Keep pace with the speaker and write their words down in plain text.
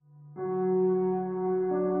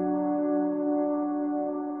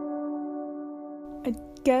I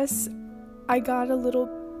guess I got a little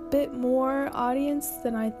bit more audience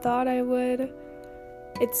than I thought I would.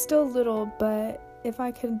 It's still little, but if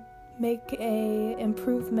I could make a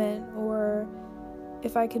improvement, or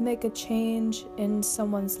if I can make a change in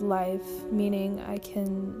someone's life, meaning I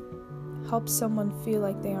can help someone feel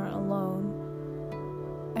like they aren't alone,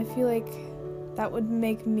 I feel like that would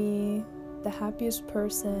make me the happiest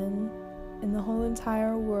person in the whole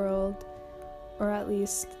entire world, or at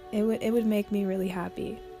least it would make me really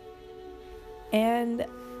happy. And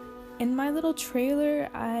in my little trailer,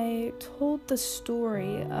 I told the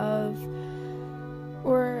story of,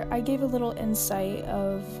 or I gave a little insight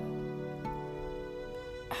of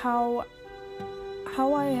how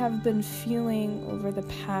I have been feeling over the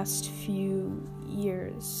past few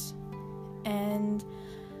years. And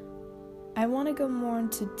I want to go more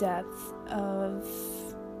into depth of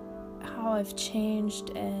how I've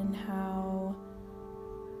changed and how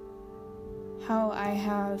I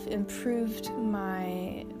have improved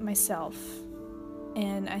myself.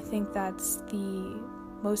 And I think that's the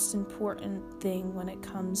most important thing when it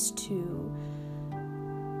comes to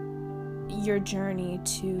your journey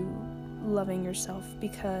to loving yourself,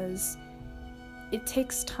 because it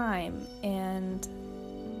takes time, and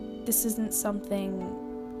this isn't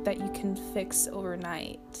something that you can fix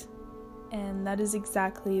overnight. And that is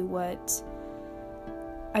exactly what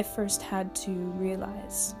I first had to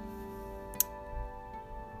realize.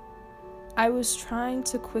 I was trying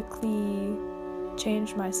to quickly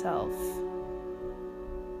change myself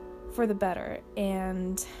for the better,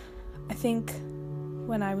 and I think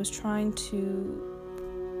when I was trying to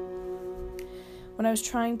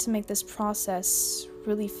make this process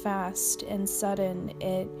really fast and sudden,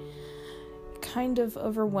 it kind of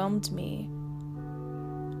overwhelmed me.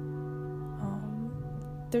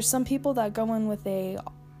 There's some people that go in with a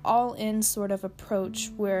all-in sort of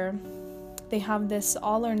approach where they have this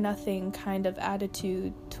all or nothing kind of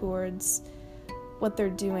attitude towards what they're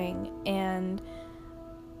doing, and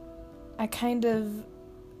I kind of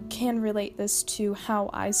can relate this to how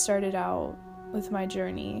I started out with my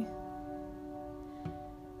journey.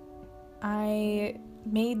 I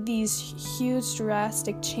made these huge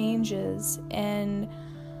drastic changes, and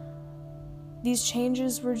these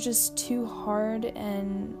changes were just too hard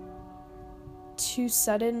and too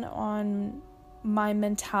sudden on my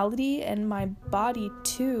mentality and my body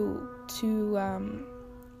too to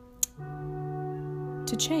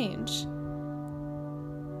change.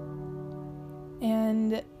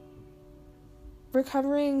 And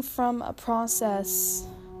recovering from a process,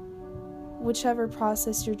 whichever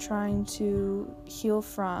process you're trying to heal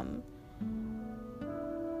from,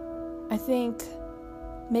 I think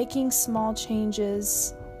making small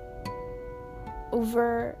changes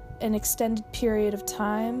over an extended period of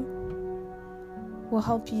time will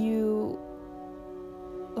help you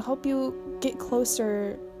get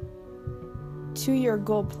closer to your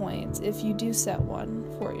goal point if you do set one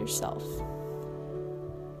for yourself.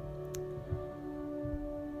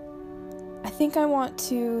 I think I want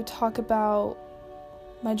to talk about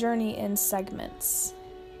my journey in segments.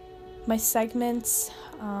 My segments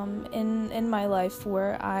in my life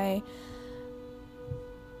where I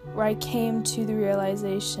came to the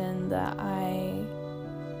realization that I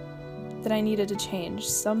needed to change.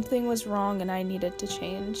 Something was wrong and I needed to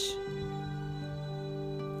change.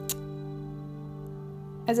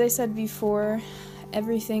 As I said before,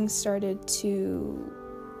 everything started to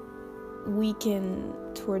weaken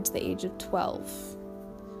towards the age of 12.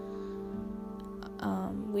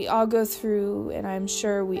 We all go through, and I'm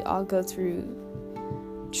sure we all go through,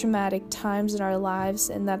 traumatic times in our lives,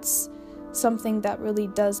 and that's something that really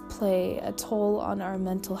does play a toll on our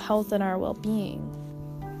mental health and our well-being.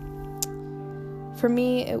 For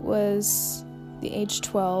me, it was the age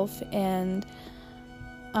 12, and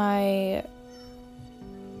I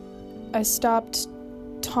stopped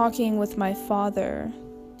talking with my father,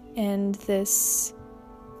 and this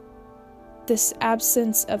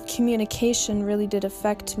absence of communication really did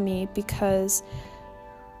affect me because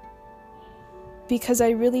I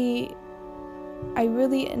really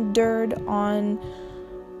endured on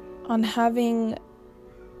having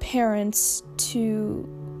parents to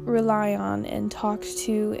rely on and talk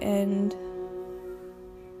to and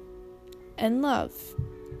love.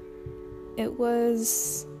 It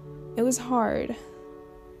was hard,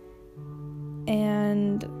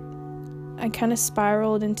 and I kind of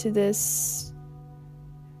spiraled into this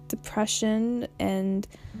depression, and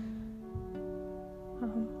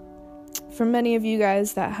for many of you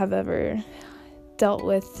guys that have ever dealt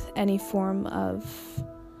with any form of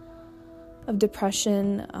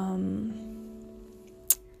depression,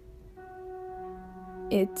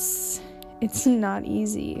 it's it's not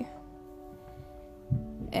easy.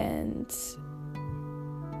 And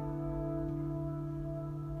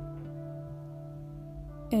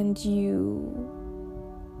you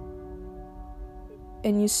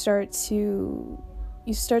start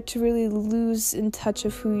to really lose in touch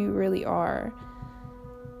of who you really are.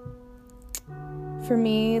 For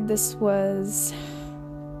me, this was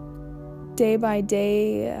day by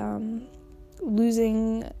day,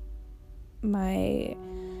 losing my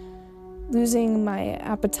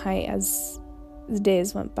appetite as the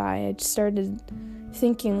days went by. I just started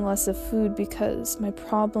thinking less of food because my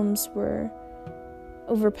problems were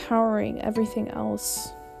overpowering everything else.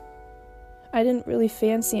 I didn't really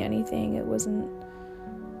fancy anything. It wasn't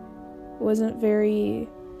very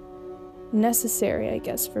necessary, I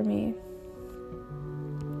guess, for me.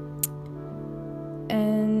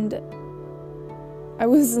 And I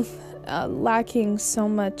was lacking so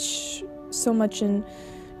much in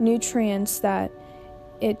nutrients that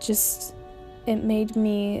it made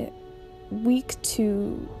me weak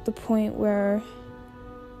to the point where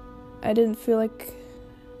I didn't feel like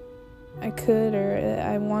I could, or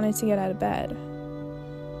I wanted to get out of bed.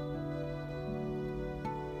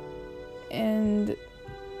 And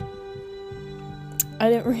I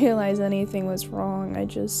didn't realize anything was wrong.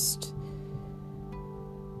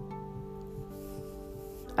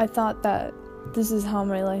 I thought that this is how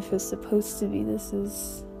my life is supposed to be. This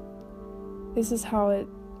is how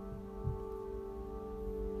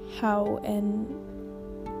and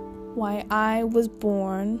why I was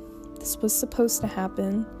born. This was supposed to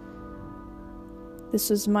happen. This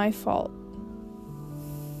was my fault.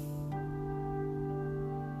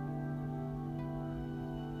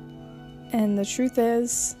 And the truth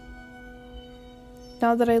is,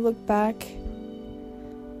 now that I look back,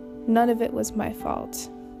 none of it was my fault.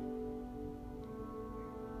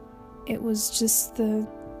 It was just the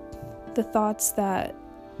thoughts that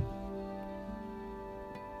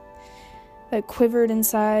quivered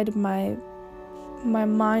inside my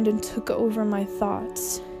mind and took over my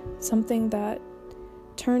thoughts. Something that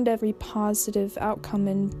turned every positive outcome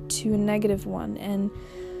into a negative one. And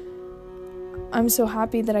I'm so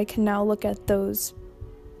happy that I can now look at those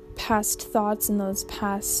past thoughts and those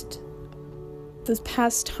past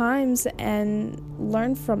times and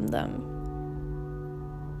learn from them.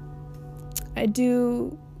 I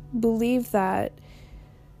do believe that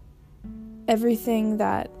everything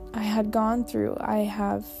that I had gone through, I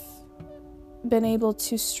have been able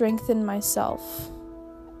to strengthen myself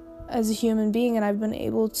as a human being, and I've been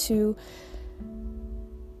able to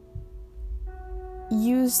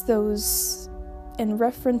use those and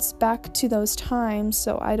reference back to those times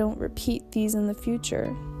so I don't repeat these in the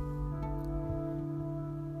future.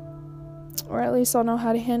 Or at least I'll know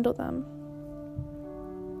how to handle them.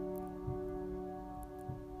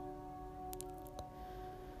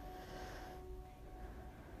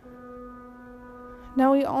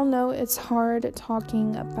 Now, we all know it's hard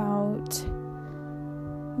talking about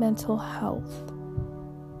mental health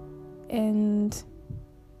and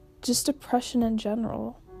just depression in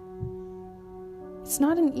general. It's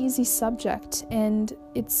not an easy subject, and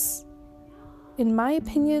it's, in my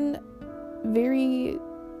opinion, very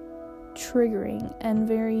triggering and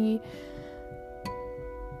very,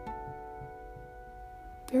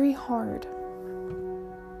 very hard.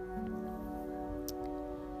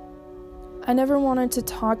 I never wanted to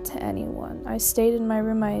talk to anyone. I stayed in my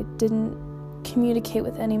room. I didn't communicate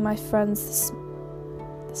with any of my friends.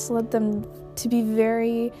 This led them to be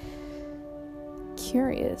very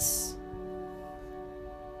curious.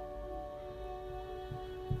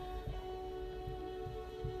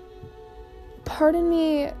 Part of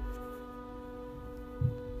me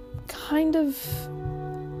kind of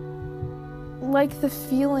like the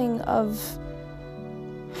feeling of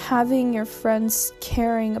having your friends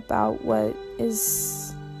caring about what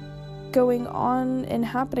is going on and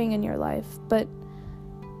happening in your life, but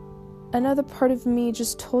another part of me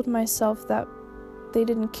just told myself that they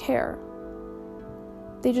didn't care.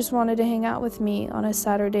 They just wanted to hang out with me on a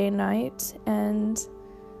Saturday night and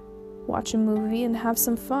watch a movie and have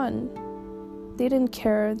some fun. They didn't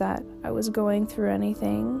care that I was going through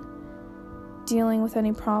anything, dealing with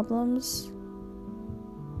any problems.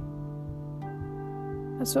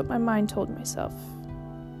 That's what my mind told myself.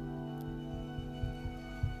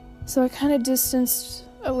 So I kind of distanced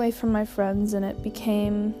away from my friends, and it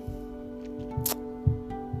became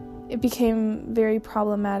very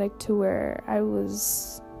problematic to where I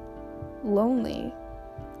was lonely,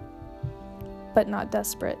 but not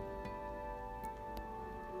desperate.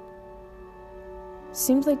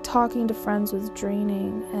 Seemed like talking to friends was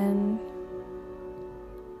draining, and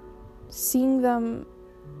seeing them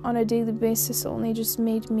on a daily basis only just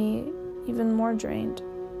made me even more drained.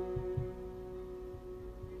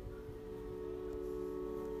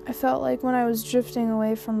 I felt like when I was drifting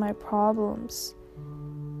away from my problems,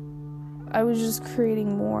 I was just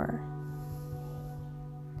creating more.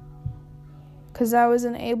 Because I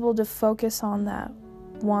wasn't able to focus on that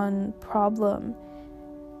one problem,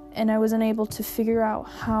 and I wasn't able to figure out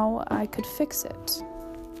how I could fix it.